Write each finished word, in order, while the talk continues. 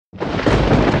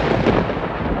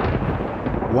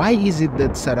Why is it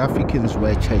that South Africans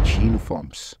wear church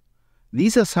uniforms?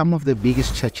 These are some of the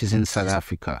biggest churches in South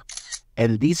Africa,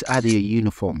 and these are their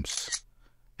uniforms.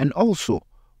 And also,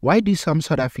 why do some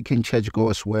South African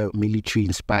churchgoers wear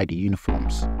military-inspired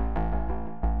uniforms?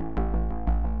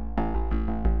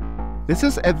 This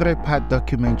is a three-part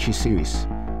documentary series,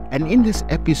 and in this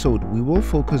episode, we will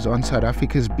focus on South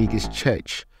Africa's biggest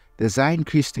church, the Zion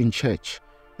Christian Church,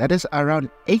 that has around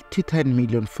 8 to 10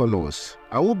 million followers.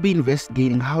 I will be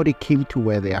investigating how they came to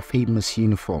wear their famous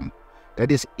uniform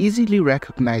that is easily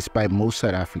recognized by most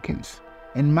South Africans.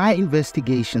 In my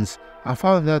investigations, I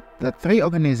found that the three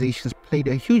organizations played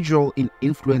a huge role in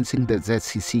influencing the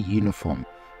ZCC uniform,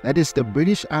 that is the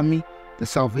British Army, the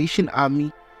Salvation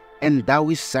Army, and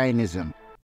Taoist Zionism.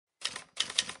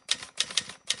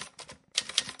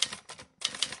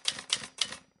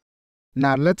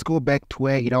 Now let's go back to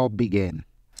where it all began.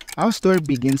 Our story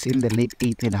begins in the late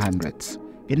 1800s,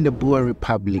 in the Boer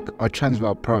Republic or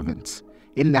Transvaal province,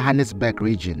 in the Johannesburg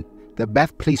region, the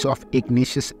birthplace of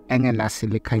Ignatius Engelase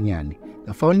Lekanyane,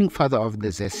 the founding father of the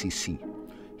ZCC.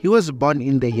 He was born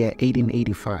in the year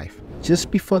 1885,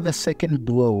 just before the Second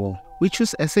Boer War, which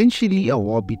was essentially a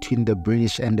war between the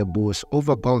British and the Boers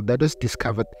over gold that was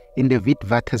discovered in the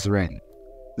Witwatersrand.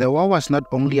 The war was not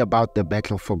only about the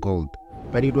battle for gold,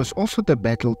 but it was also the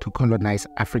battle to colonize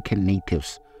African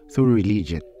natives through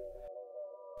religion.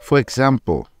 For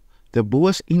example, the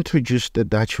Boers introduced the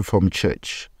Dutch Reformed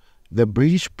Church. The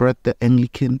British brought the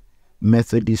Anglican,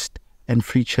 Methodist, and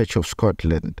Free Church of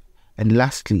Scotland. And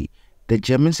lastly, the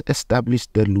Germans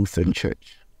established the Lutheran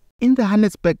Church. In the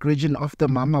Johannesburg region of the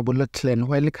Mamabolo clan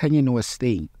where Lekanyane was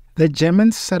staying, the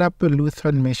Germans set up a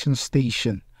Lutheran mission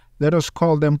station that was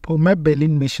called the Mpuma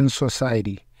Berlin Mission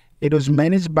Society. It was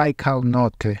managed by Karl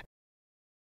Notte.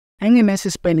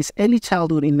 Engelase spent his early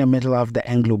childhood in the middle of the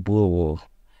Anglo-Boer War.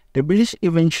 The British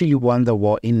eventually won the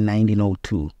war in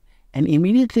 1902, and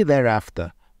immediately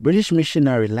thereafter, British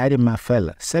missionary Lady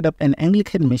Mafela set up an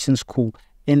Anglican mission school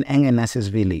in Engelase's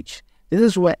village. This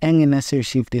is where Engelase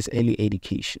received his early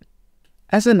education.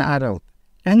 As an adult,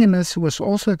 Engelase was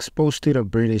also exposed to the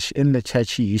British in the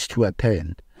church he used to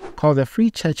attend, called the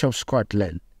Free Church of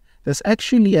Scotland. There's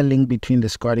actually a link between the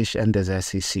Scottish and the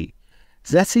ZCC.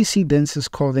 ZCC dancers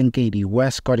called Nkedi wear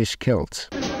Scottish kilts.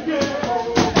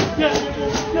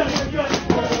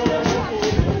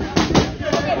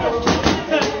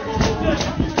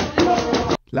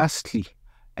 Lastly,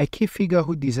 a key figure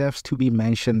who deserves to be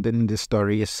mentioned in this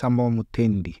story is Samuel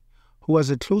Mutendi, who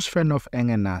was a close friend of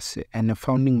Engelase and a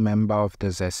founding member of the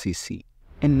ZCC.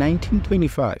 In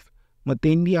 1925,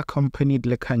 Mutendi accompanied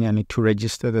Lekanyane to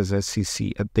register the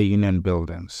ZCC at the Union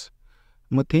Buildings.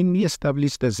 Mutendi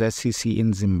established the ZCC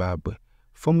in Zimbabwe,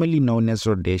 formerly known as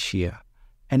Rhodesia,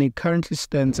 and it currently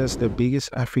stands as the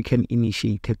biggest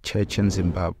African-initiated church in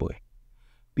Zimbabwe.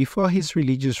 Before his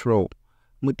religious role,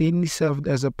 Mutendi served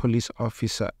as a police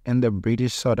officer in the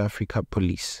British South Africa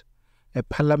Police, a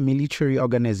paramilitary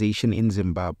organization in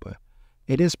Zimbabwe.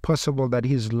 It is possible that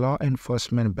his law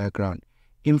enforcement background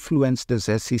influenced the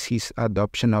ZCC's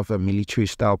adoption of a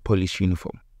military-style police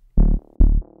uniform.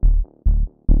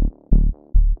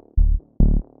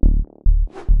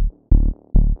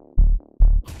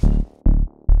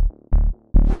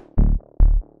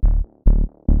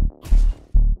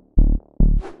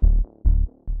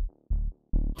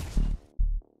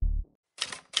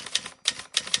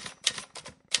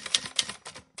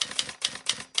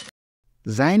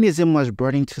 Zionism was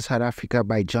brought into South Africa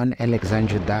by John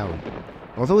Alexander Dowie.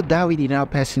 Although Dowie did not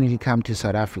personally come to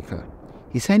South Africa,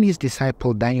 he sent his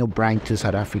disciple Daniel Bryan to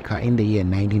South Africa in the year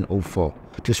 1904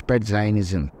 to spread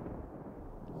Zionism.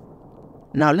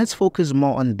 Now let's focus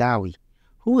more on Dowie.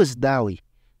 Who was Dowie?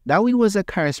 Dowie was a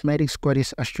charismatic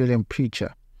Scottish Australian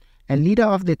preacher and leader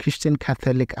of the Christian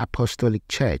Catholic Apostolic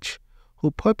Church,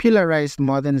 who popularized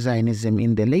modern Zionism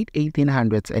in the late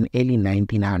 1800s and early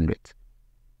 1900s.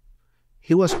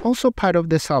 He was also part of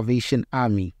the Salvation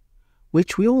Army,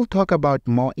 which we will talk about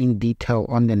more in detail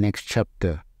on the next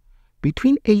chapter.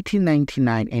 Between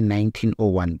 1899 and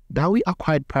 1901, Dowie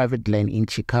acquired private land in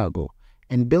Chicago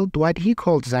and built what he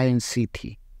called Zion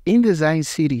City. In the Zion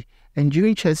City and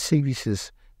during church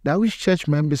services, Dowie's church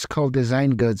members called the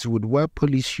Zion Guards would wear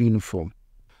police uniform.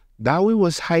 Dowie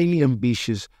was highly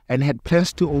ambitious and had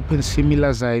plans to open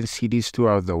similar Zion cities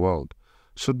throughout the world.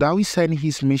 So Dowie sent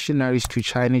his missionaries to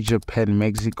China, Japan,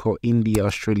 Mexico, India,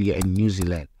 Australia, and New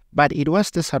Zealand. But it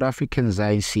was the South African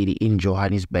Zion city in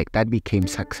Johannesburg that became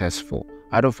successful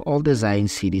out of all the Zion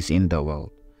cities in the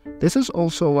world. This is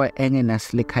also why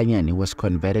Engelase Lekanyane was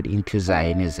converted into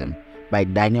Zionism by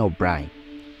Daniel Bryan,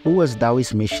 who was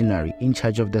Dowie's missionary in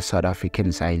charge of the South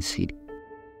African Zion city.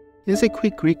 Here's a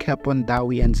quick recap on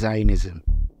Dowie and Zionism.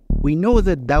 We know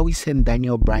that Dowie sent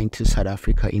Daniel Bryan to South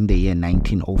Africa in the year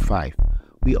 1905.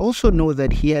 We also know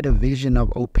that he had a vision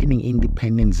of opening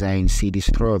independent Zion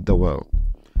cities throughout the world.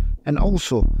 And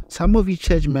also, some of his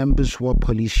church members wore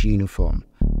police uniform.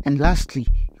 And lastly,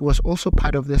 he was also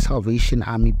part of the Salvation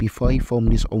Army before he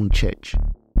formed his own church.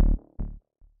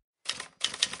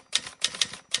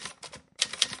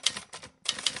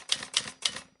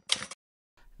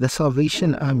 The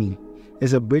Salvation Army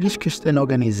is a British Christian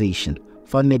organization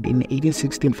founded in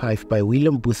 1865 by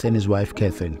William Booth and his wife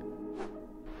Catherine.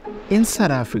 In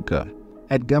South Africa,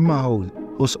 Edgar Mahone,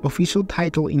 whose official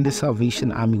title in the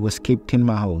Salvation Army was Captain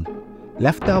Mahone,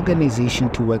 left the organization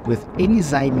to work with any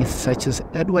Zionists such as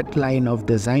Edward Lyon of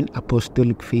the Zion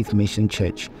Apostolic Faith Mission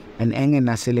Church and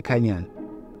Engenase Lekanyane.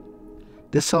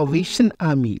 The Salvation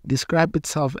Army described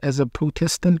itself as a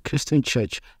Protestant Christian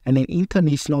church and an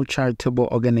international charitable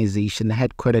organization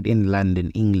headquartered in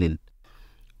London, England.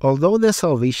 Although the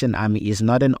Salvation Army is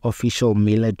not an official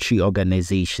military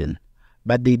organization,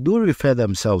 but they do refer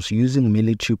themselves using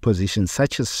military positions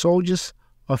such as soldiers,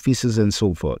 officers, and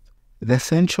so forth. The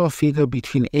central figure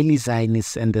between early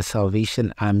Zionists and the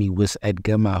Salvation Army was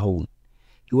Edgar Mahone.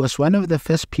 He was one of the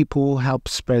first people who helped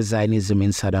spread Zionism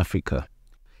in South Africa.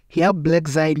 He helped black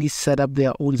Zionists set up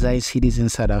their own Zion cities in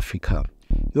South Africa.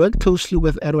 He worked closely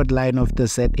with Edward Lyon of the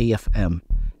ZAFM.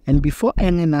 And before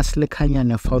Engenase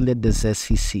Lekanyane founded the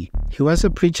ZCC, he was a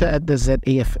preacher at the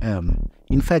ZAFM.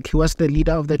 In fact, he was the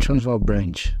leader of the Transvaal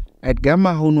branch. Edgar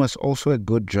Mahone was also a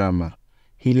good drummer.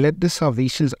 He led the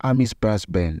Salvation Army's brass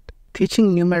band,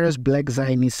 teaching numerous black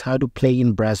Zionists how to play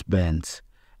in brass bands.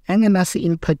 Engenase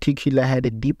in particular had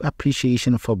a deep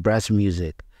appreciation for brass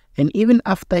music, and even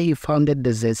after he founded the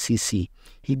ZCC,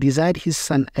 he desired his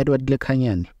son Edward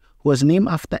Lekanyane, who was named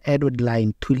after Edward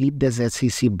Lyon, to lead the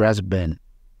ZCC brass band.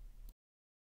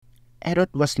 Edward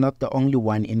was not the only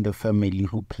one in the family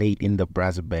who played in the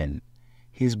brass band.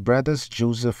 His brothers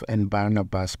Joseph and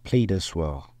Barnabas played as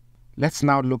well. Let's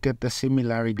now look at the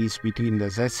similarities between the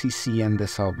ZCC and the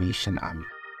Salvation Army.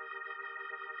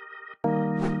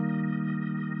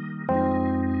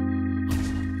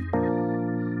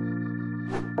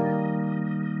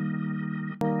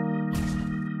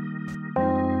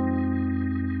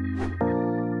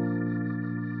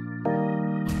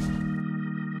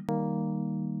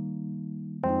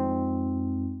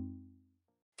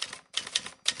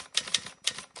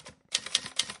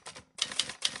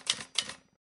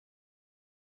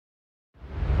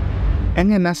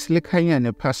 Engenase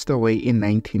Lekanyane passed away in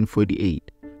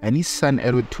 1948, and his son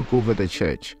Edward took over the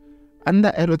church.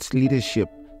 Under Edward's leadership,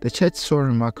 the church saw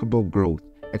remarkable growth,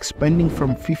 expanding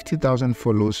from 50,000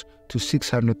 followers to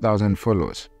 600,000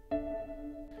 followers.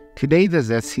 Today, the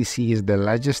ZCC is the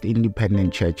largest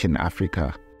independent church in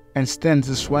Africa and stands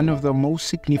as one of the most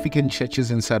significant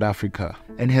churches in South Africa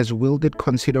and has wielded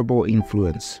considerable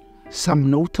influence.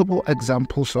 Some notable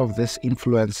examples of this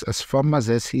influence is former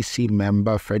ZCC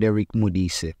member Frederick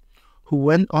Modise, who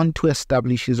went on to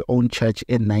establish his own church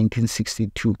in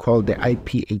 1962 called the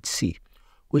IPHC,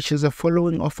 which has a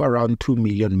following of around 2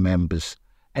 million members.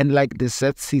 And like the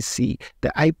ZCC,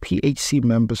 the IPHC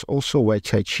members also wear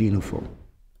church uniform.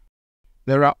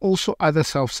 There are also other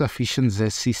self-sufficient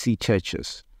ZCC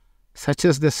churches, such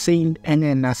as the Saint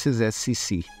Engenase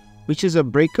ZCC, which is a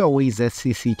breakaway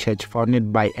ZCC church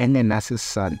founded by Engenase's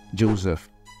son, Joseph.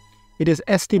 It is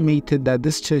estimated that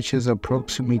this church has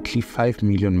approximately 5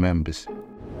 million members.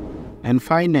 And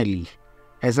finally,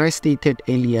 as I stated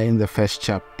earlier in the first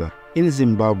chapter, in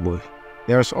Zimbabwe,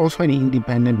 there is also an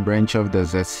independent branch of the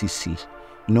ZCC,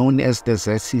 known as the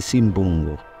ZCC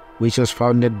Mbungo, which was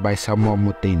founded by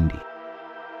Mutendi.